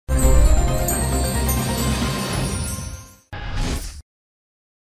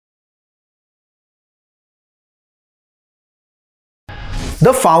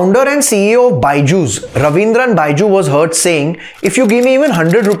The founder and CEO of Byju's, Raveendran Byju, was heard saying, "If you give me even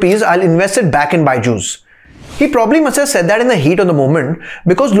 100 rupees, I'll invest it back in Byju's." He probably must have said that in the heat of the moment,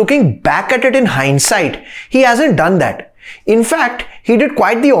 because looking back at it in hindsight, he hasn't done that. In fact, he did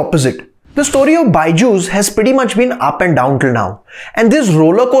quite the opposite. The story of Byju's has pretty much been up and down till now, and this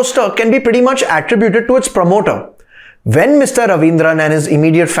roller coaster can be pretty much attributed to its promoter. When Mr. Raveendran and his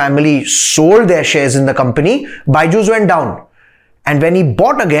immediate family sold their shares in the company, Byju's went down. And when he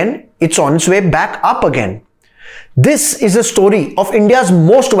bought again, it's on its way back up again. This is a story of India's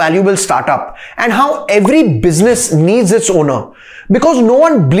most valuable startup and how every business needs its owner, because no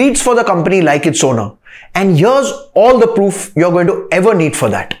one bleeds for the company like its owner. And here's all the proof you're going to ever need for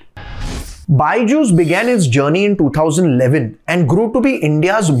that. Byju's began its journey in 2011 and grew to be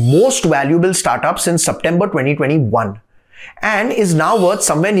India's most valuable startup since September 2021 and is now worth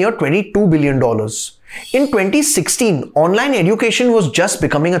somewhere near $22 billion. In 2016, online education was just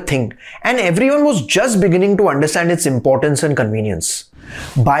becoming a thing and everyone was just beginning to understand its importance and convenience.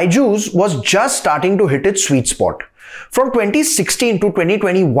 Byju's was just starting to hit its sweet spot. From 2016 to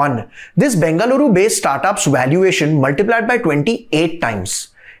 2021, this Bengaluru-based startup's valuation multiplied by 28 times.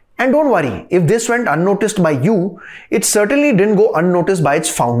 And don't worry, if this went unnoticed by you, it certainly didn't go unnoticed by its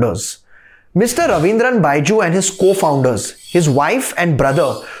founders. Mr. Raveendran Byju and his co-founders, his wife and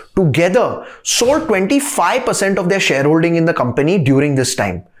brother, together sold 25% of their shareholding in the company during this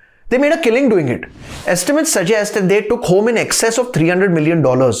time. They made a killing doing it. Estimates suggest that they took home in excess of $300 million,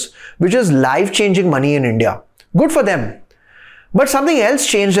 which is life-changing money in India. Good for them. But something else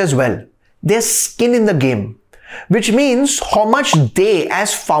changed as well. Their skin in the game. Which means how much they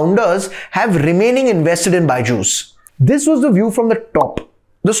as founders have remaining invested in Byju's. This was the view from the top.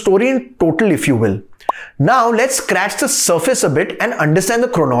 The story in total, if you will. Now let's scratch the surface a bit and understand the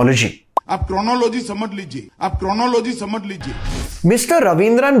chronology. आप chronology समझ लीजिए. Mr.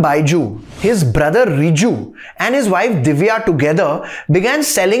 Raveendran Byju, his brother Riju and his wife Divya together began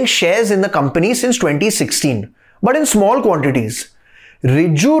selling shares in the company since 2016, but in small quantities.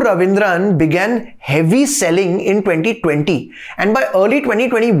 Riju Raveendran began heavy selling in 2020 and by early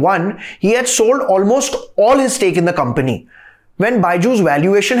 2021, he had sold almost all his stake in the company when Byju's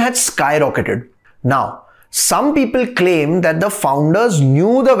valuation had skyrocketed. Now, some people claim that the founders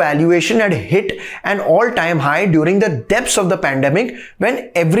knew the valuation had hit an all-time high during the depths of the pandemic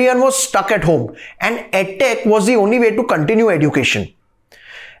when everyone was stuck at home and EdTech was the only way to continue education.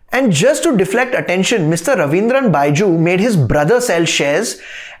 And just to deflect attention, Mr. Raveendran Byju made his brother sell shares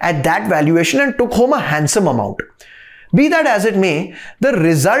at that valuation and took home a handsome amount. Be that as it may, the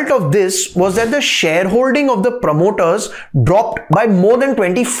result of this was that the shareholding of the promoters dropped by more than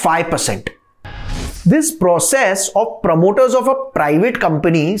 25%. This process of promoters of a private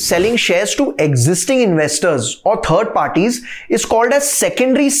company selling shares to existing investors or third parties is called as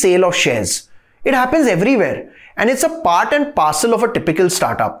secondary sale of shares. It happens everywhere and it's a part and parcel of a typical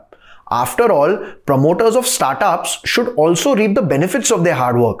startup. After all, promoters of startups should also reap the benefits of their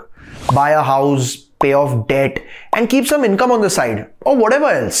hard work. Buy a house, pay off debt, and keep some income on the side or whatever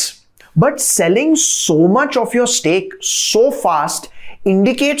else. But selling so much of your stake so fast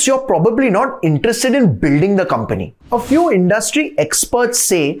indicates you're probably not interested in building the company. A few industry experts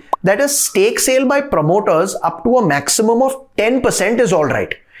say that a stake sale by promoters up to a maximum of 10% is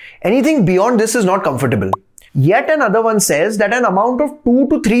alright. Anything beyond this is not comfortable. Yet another one says that an amount of $2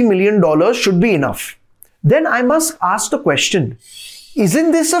 to $3 million should be enough. Then I must ask the question,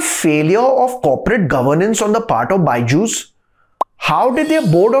 isn't this a failure of corporate governance on the part of Byju's? How did their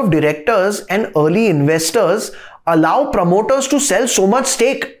board of directors and early investors allow promoters to sell so much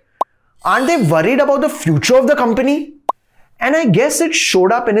stake? Aren't they worried about the future of the company? And I guess it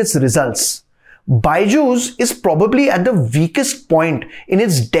showed up in its results. Byju's is probably at the weakest point in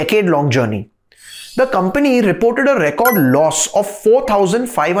its decade-long journey. The company reported a record loss of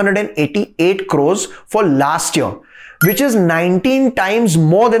 4,588 crores for last year, which is 19 times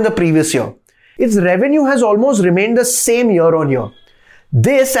more than the previous year. Its revenue has almost remained the same year on year.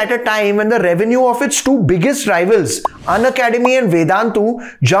 This at a time when the revenue of its two biggest rivals, Unacademy and Vedantu,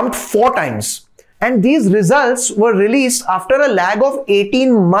 jumped 4 times. And these results were released after a lag of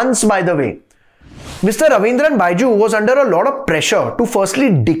 18 months, by the way. Mr. Raveendran Byju was under a lot of pressure to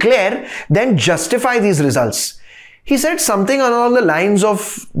firstly declare, then justify these results. He said something along the lines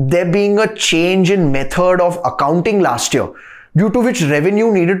of there being a change in method of accounting last year, due to which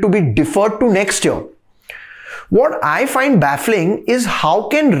revenue needed to be deferred to next year. What I find baffling is how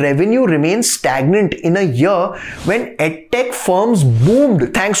can revenue remain stagnant in a year when edtech firms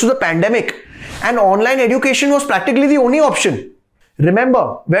boomed thanks to the pandemic and online education was practically the only option.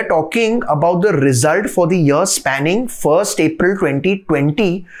 Remember, we're talking about the result for the year spanning 1st April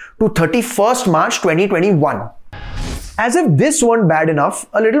 2020 to 31st March 2021. As if this weren't bad enough,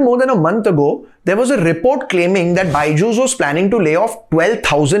 a little more than a month ago, there was a report claiming that Byju was planning to lay off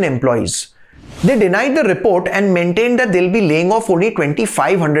 12,000 employees. They denied the report and maintained that they'll be laying off only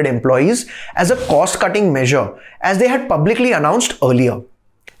 2,500 employees as a cost-cutting measure, as they had publicly announced earlier.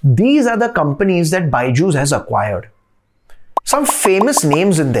 These are the companies that Byju has acquired. Some famous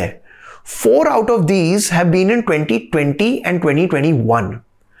names in there. 4 out of these have been in 2020 and 2021.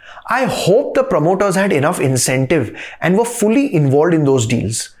 I hope the promoters had enough incentive and were fully involved in those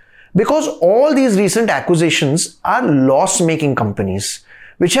deals, because all these recent acquisitions are loss-making companies,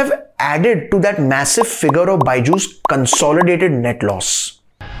 which have added to that massive figure of Byju's consolidated net loss.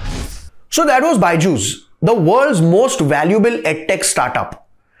 So that was Byju's, the world's most valuable edtech startup.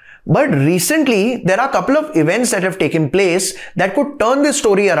 But recently, there are a couple of events that have taken place that could turn this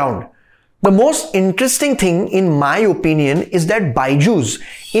story around. The most interesting thing, in my opinion, is that Byju's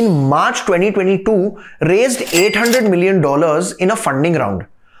in March 2022 raised $800 million in a funding round.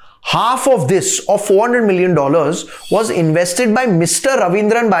 Half of this, of $400 million, was invested by Mr.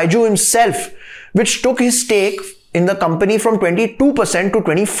 Raveendran Byju himself, which took his stake in the company from 22% to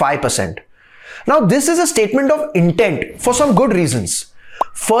 25%. Now, this is a statement of intent for some good reasons.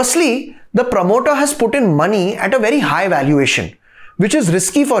 Firstly, the promoter has put in money at a very high valuation, which is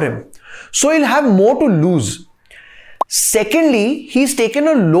risky for him, so he'll have more to lose. Secondly, he's taken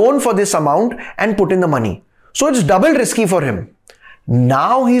a loan for this amount and put in the money, so it's double risky for him.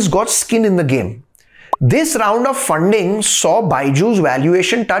 Now he's got skin in the game. This round of funding saw Byju's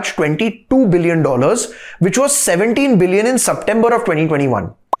valuation touch $22 billion, which was $17 billion in September of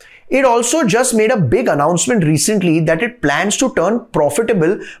 2021. It also just made a big announcement recently that it plans to turn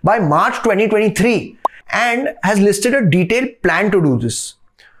profitable by March 2023 and has listed a detailed plan to do this.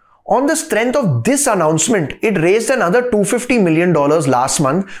 On the strength of this announcement, it raised another $250 million last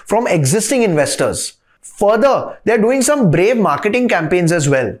month from existing investors. Further, they're doing some brave marketing campaigns as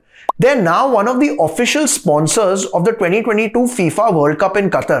well. They're now one of the official sponsors of the 2022 FIFA World Cup in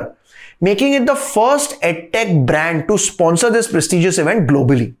Qatar, making it the first edtech brand to sponsor this prestigious event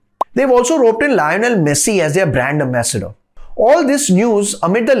globally. They've also roped in Lionel Messi as their brand ambassador. All this news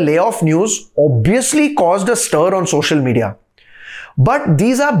amid the layoff news obviously caused a stir on social media. But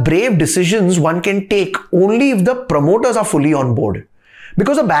these are brave decisions one can take only if the promoters are fully on board,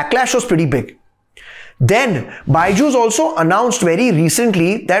 because the backlash was pretty big. Then, Byju's also announced very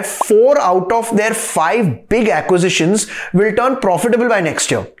recently that 4 out of their 5 big acquisitions will turn profitable by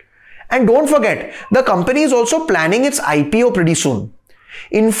next year. And don't forget, the company is also planning its IPO pretty soon.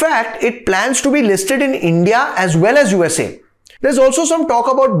 In fact, it plans to be listed in India as well as USA. There's also some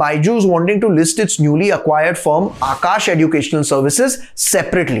talk about Byju's wanting to list its newly acquired firm Akash Educational Services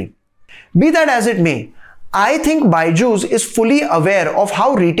separately. Be that as it may, I think Byju's is fully aware of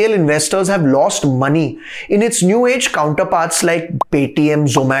how retail investors have lost money in its new age counterparts like Paytm,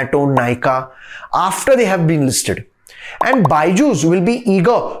 Zomato, Nykaa after they have been listed. And Byju's will be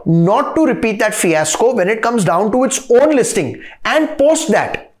eager not to repeat that fiasco when it comes down to its own listing and post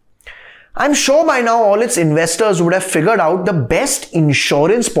that. I'm sure by now all its investors would have figured out the best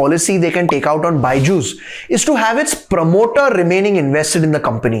insurance policy they can take out on Byju's is to have its promoter remaining invested in the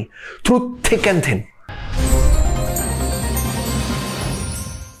company through thick and thin.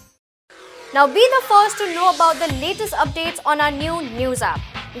 Now be the first to know about the latest updates on our new news app.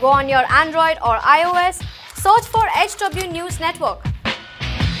 Go on your Android or iOS, search for HW News Network.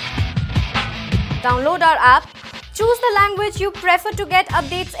 Download our app, choose the language you prefer to get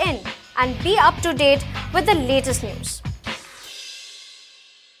updates in, and be up to date with the latest news.